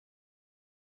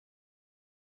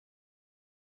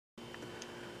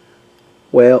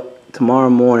Well, tomorrow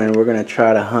morning we're going to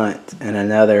try to hunt in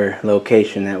another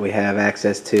location that we have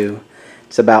access to.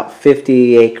 It's about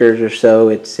 50 acres or so.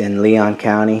 It's in Leon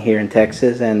County here in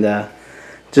Texas, and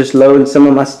just loading some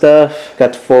of my stuff.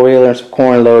 Got the four-wheeler and some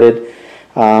corn loaded.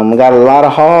 We got a lot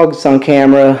of hogs on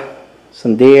camera,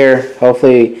 some deer.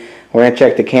 Hopefully we're going to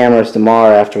check the cameras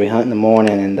tomorrow after we hunt in the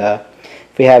morning, and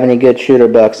if we have any good shooter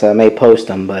bucks I may post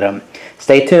them, but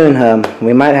stay tuned.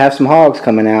 We might have some hogs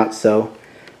coming out, so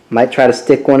might try to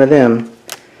stick one of them.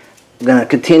 I'm going to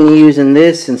continue using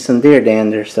this and some deer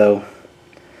dander, so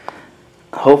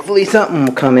hopefully something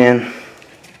will come in.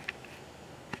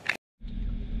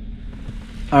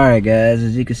 Alright guys,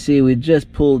 as you can see, we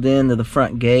just pulled into the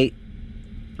front gate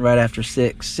right after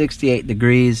 68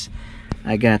 degrees.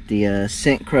 I got the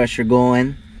scent crusher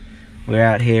going. We're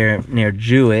out here near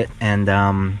Jewett, and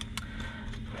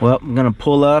well, I'm gonna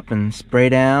pull up and spray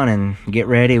down and get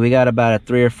ready. We got about a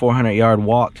 300 or 400 yard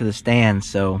walk to the stand,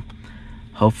 so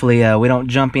hopefully we don't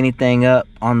jump anything up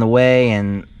on the way,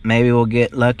 and maybe we'll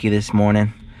get lucky this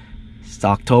morning. It's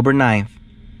October 9th.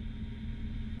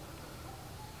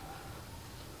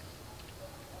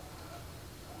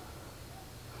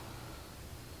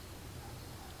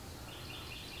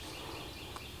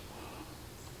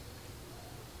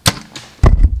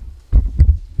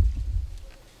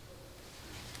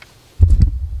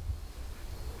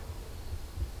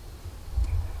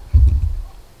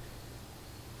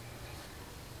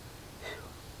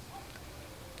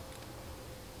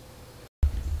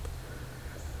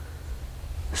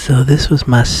 So this was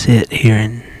my sit here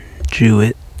in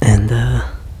Jewett, and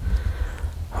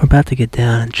we're about to get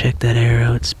down and check that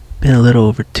arrow. It's been a little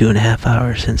over 2.5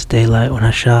 hours since daylight when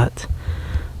I shot,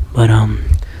 but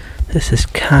this is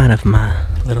kind of my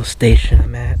little station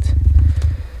I'm at.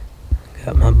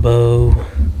 Got my bow,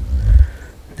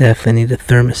 definitely need a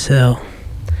thermocell,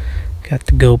 got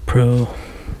the GoPro,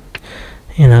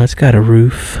 you know, it's got a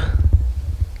roof,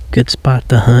 good spot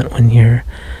to hunt when you're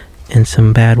in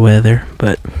some bad weather.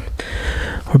 But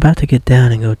we're about to get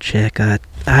down and go check.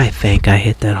 I think I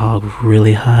hit that hog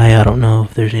really high. I don't know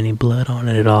if there's any blood on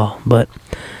it at all, but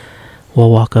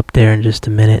we'll walk up there in just a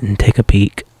minute and take a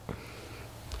peek.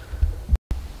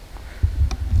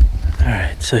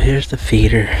 Alright, so here's the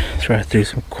feeder. So I threw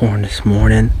some corn this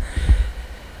morning.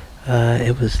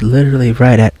 It was literally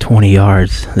right at 20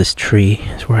 yards. This tree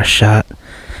is where I shot,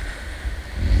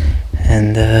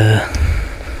 and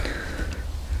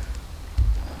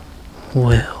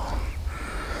well,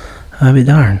 I'll be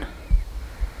darned.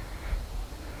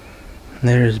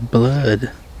 There's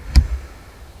blood.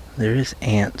 There is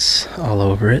ants all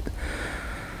over it.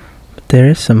 But there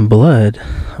is some blood.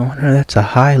 I wonder if that's a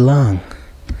high lung.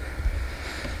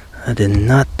 I did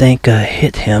not think I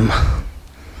hit him.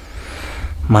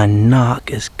 My nock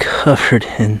is covered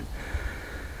in,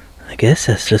 I guess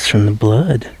that's just from the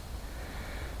blood.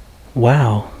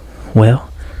 Wow. Well,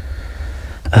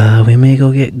 we may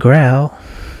go get Growl,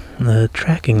 the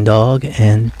tracking dog,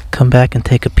 and come back and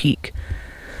take a peek.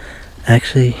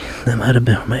 Actually, that might have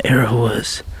been where my arrow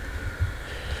was.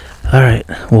 Alright,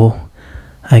 well,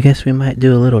 I guess we might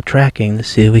do a little tracking to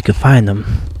see if we can find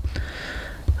them.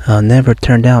 I'll never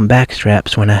turn down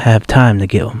backstraps when I have time to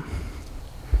get them.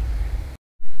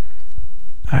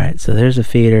 Alright, so there's a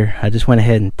feeder. I just went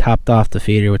ahead and topped off the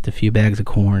feeder with a few bags of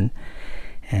corn,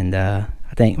 and I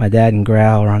think my dad and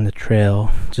Growl are on the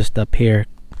trail just up here.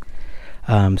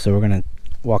 So we're gonna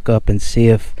walk up and see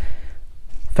if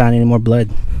found any more blood.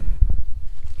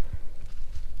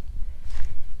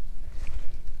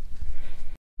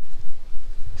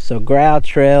 So Growl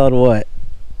trailed what,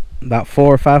 about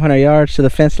 400 or 500 yards to the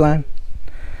fence line.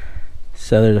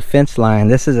 So there's a fence line.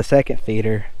 This is a second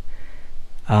feeder.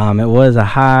 It was a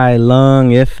high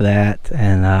lung, if that,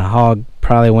 and a hog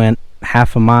probably went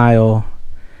half a mile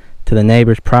to the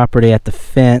neighbor's property at the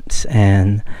fence,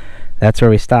 and that's where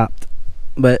we stopped.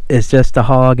 But it's just a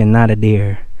hog and not a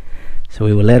deer, so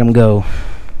we will let him go.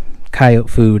 Coyote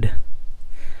food.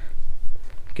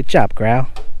 Good job, Growl.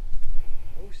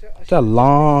 That's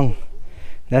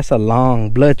a long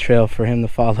blood trail for him to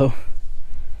follow.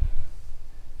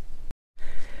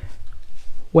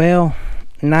 Well,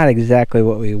 not exactly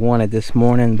what we wanted this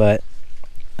morning, but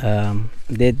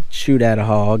did shoot at a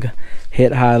hog,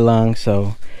 hit high lung,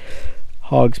 so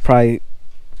hog's probably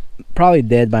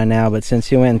dead by now. But since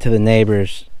he went into the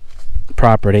neighbor's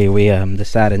property, we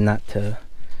decided not to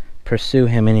pursue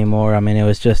him anymore. I mean, it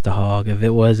was just a hog. If it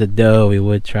was a doe, we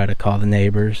would try to call the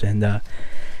neighbors and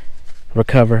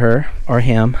recover her or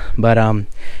him. But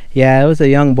yeah, it was a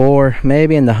young boar,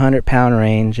 maybe in the 100-pound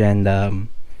range, and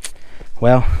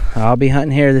well, I'll be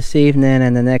hunting here this evening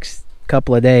and the next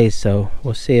couple of days, so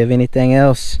we'll see if anything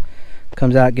else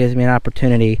comes out, gives me an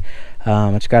opportunity.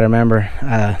 I just got to remember,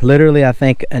 literally I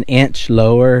think an inch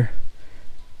lower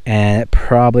and it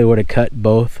probably would have cut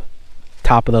both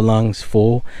top of the lungs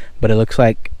full, but it looks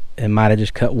like it might have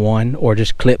just cut one or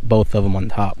just clipped both of them on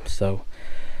top. So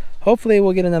hopefully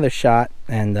we'll get another shot,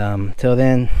 and till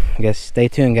then, I guess stay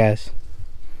tuned, guys.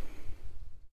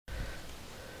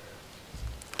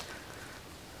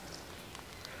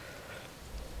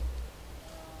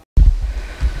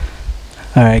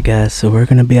 Alright guys, so we're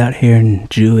going to be out here in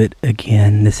Jewett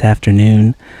again this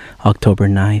afternoon, October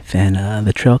 9th, and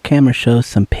the trail camera shows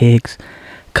some pigs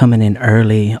coming in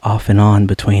early, off and on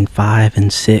between 5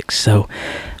 and 6, so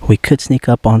we could sneak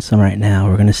up on some right now.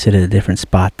 We're going to sit at a different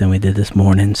spot than we did this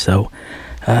morning, so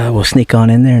we'll sneak on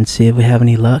in there and see if we have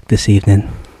any luck this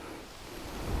evening.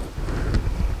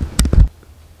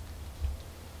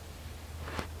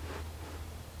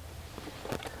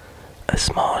 A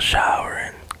small shower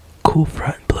and cool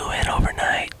front blew in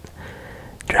overnight,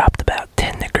 dropped about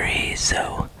 10 degrees,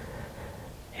 so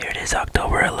here it is,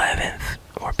 October 11th,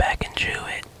 we're back in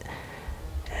Jewett,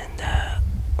 and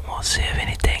we'll see if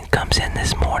anything comes in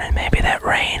this morning. Maybe that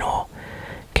rain will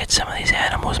get some of these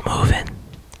animals moving.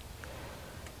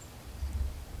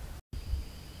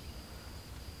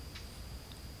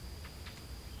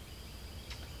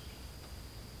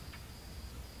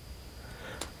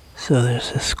 So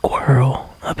there's a squirrel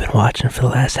I've been watching for the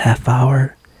last half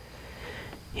hour.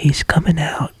 He's coming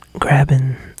out,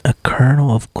 grabbing a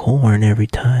kernel of corn every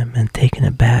time and taking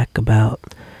it back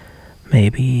about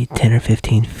maybe 10 or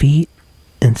 15 feet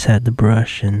inside the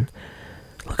brush, and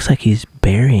looks like he's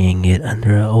burying it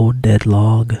under an old dead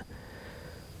log.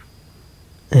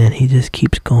 And he just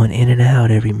keeps going in and out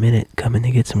every minute, coming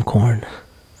to get some corn.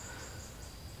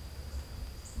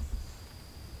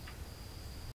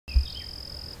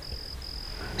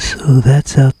 So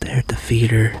that's out there at the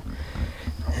feeder,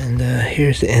 and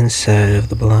here's the inside of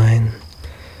the blind.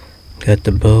 Got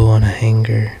the bow on a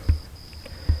hanger.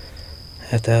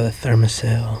 Have to have the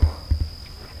thermocell.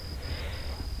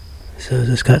 So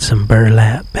it's got some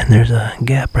burlap, and there's a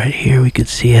gap right here we could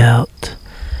see out.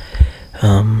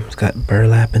 It's got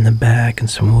burlap in the back and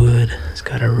some wood. It's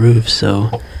got a roof,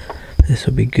 so this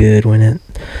will be good when it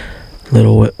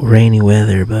little rainy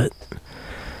weather. But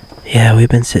yeah, we've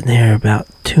been sitting here about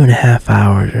 2.5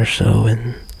 hours or so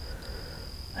and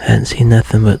hadn't seen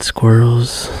nothing but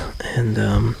squirrels,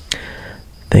 and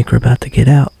think we're about to get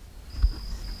out.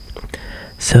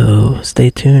 So stay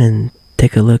tuned and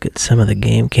take a look at some of the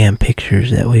game cam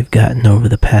pictures that we've gotten over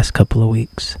the past couple of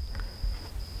weeks.